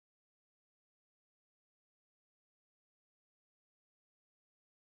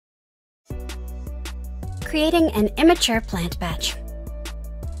Creating an immature plant batch.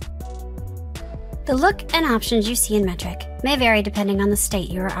 The look and options you see in Metrc may vary depending on the state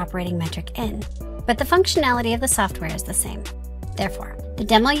you are operating Metrc in, but the functionality of the software is the same. Therefore, the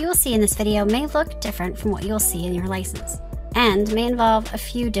demo you will see in this video may look different from what you will see in your license, and may involve a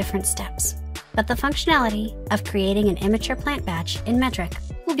few different steps, but the functionality of creating an immature plant batch in Metrc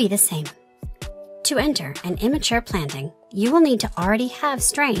will be the same. To enter an immature planting, you will need to already have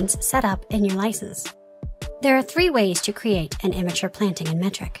strains set up in your license. There are 3 ways to create an immature planting in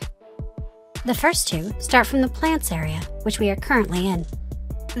Metrc. The first 2 start from the plants area, which we are currently in.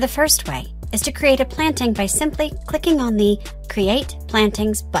 The first way is to create a planting by simply clicking on the Create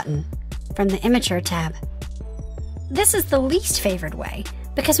Plantings button from the Immature tab. This is the least favored way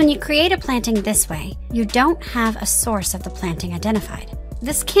because when you create a planting this way, you don't have a source of the planting identified.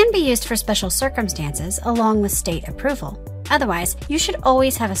 This can be used for special circumstances along with state approval. Otherwise, you should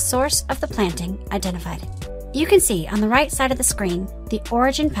always have a source of the planting identified. You can see on the right side of the screen the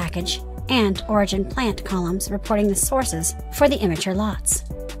origin package and origin plant columns reporting the sources for the immature lots.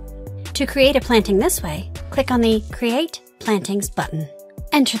 To create a planting this way, click on the Create Plantings button.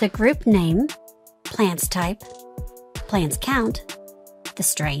 Enter the group name, plants type, plants count, the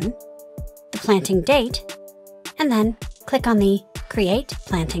strain, the planting date, and then click on the Create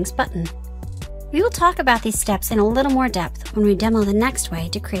Plantings button. We will talk about these steps in a little more depth when we demo the next way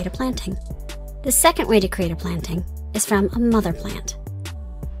to create a planting. The second way to create a planting is from a mother plant.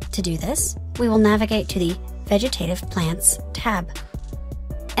 To do this, we will navigate to the Vegetative Plants tab.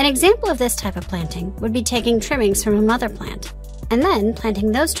 An example of this type of planting would be taking trimmings from a mother plant and then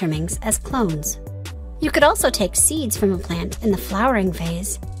planting those trimmings as clones. You could also take seeds from a plant in the flowering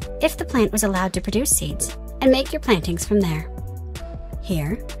phase if the plant was allowed to produce seeds and make your plantings from there.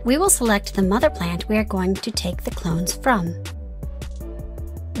 Here, we will select the mother plant we are going to take the clones from.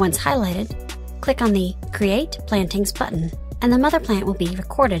 Once highlighted, click on the Create Plantings button, and the mother plant will be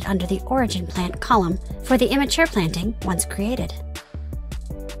recorded under the Origin Plant column for the immature planting once created.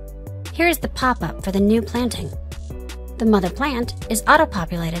 Here is the pop-up for the new planting. The mother plant is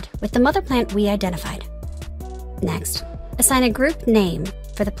auto-populated with the mother plant we identified. Next, assign a group name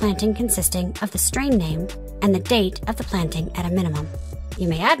for the planting consisting of the strain name and the date of the planting at a minimum. You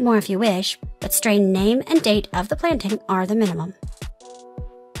may add more if you wish, but strain name and date of the planting are the minimum.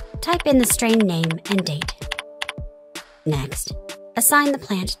 Type in the strain name and date. Next, assign the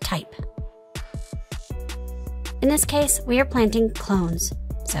plant type. In this case, we are planting clones,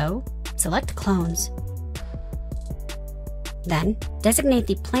 so select clones. Then, designate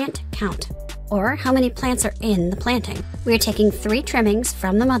the plant count, or how many plants are in the planting. We are taking 3 trimmings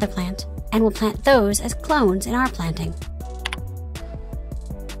from the mother plant, and will plant those as clones in our planting.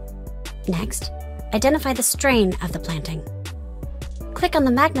 Next, identify the strain of the planting. Click on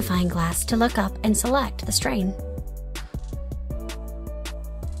the magnifying glass to look up and select the strain.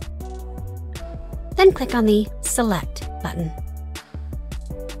 Then click on the Select button.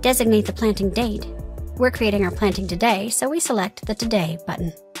 Designate the planting date. We're creating our planting today, so we select the Today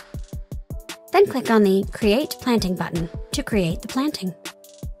button. Then click on the Create Planting button to create the planting.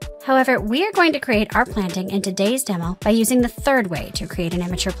 However, we are going to create our planting in today's demo by using the third way to create an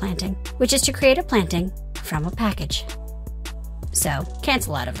immature planting, which is to create a planting from a package. So,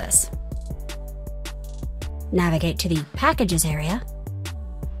 cancel out of this. Navigate to the Packages area,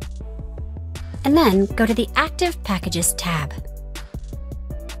 and then go to the Active Packages tab.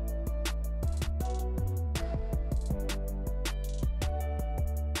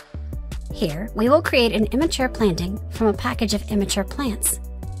 Here, we will create an immature planting from a package of immature plants.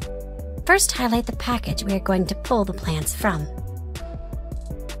 First, highlight the package we are going to pull the plants from.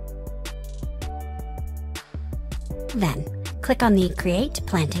 Then, click on the Create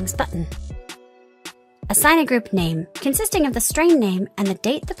Plantings button. Assign a group name consisting of the strain name and the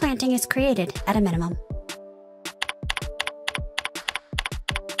date the planting is created at a minimum.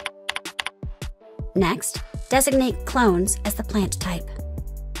 Next, designate clones as the plant type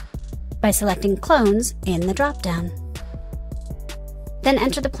by selecting Clones in the drop-down. Then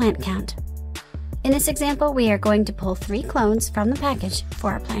enter the plant count. In this example, we are going to pull 3 clones from the package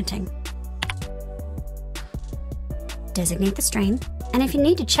for our planting. Designate the strain, and if you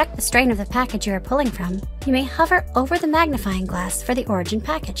need to check the strain of the package you are pulling from, you may hover over the magnifying glass for the origin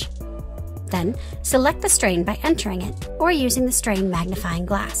package. Then, select the strain by entering it or using the strain magnifying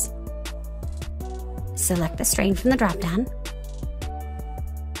glass. Select the strain from the drop-down,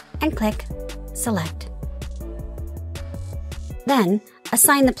 and click Select. Then,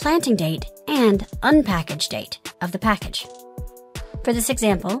 assign the planting date and unpackaged date of the package. For this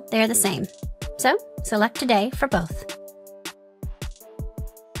example, they are the same, so select Today for both.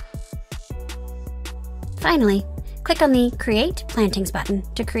 Finally, click on the Create Plantings button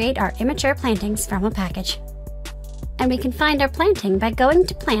to create our Immature plantings from a package. And we can find our planting by going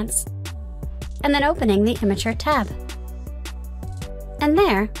to Plants and then opening the Immature tab. And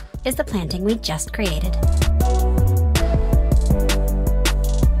there is the planting we just created.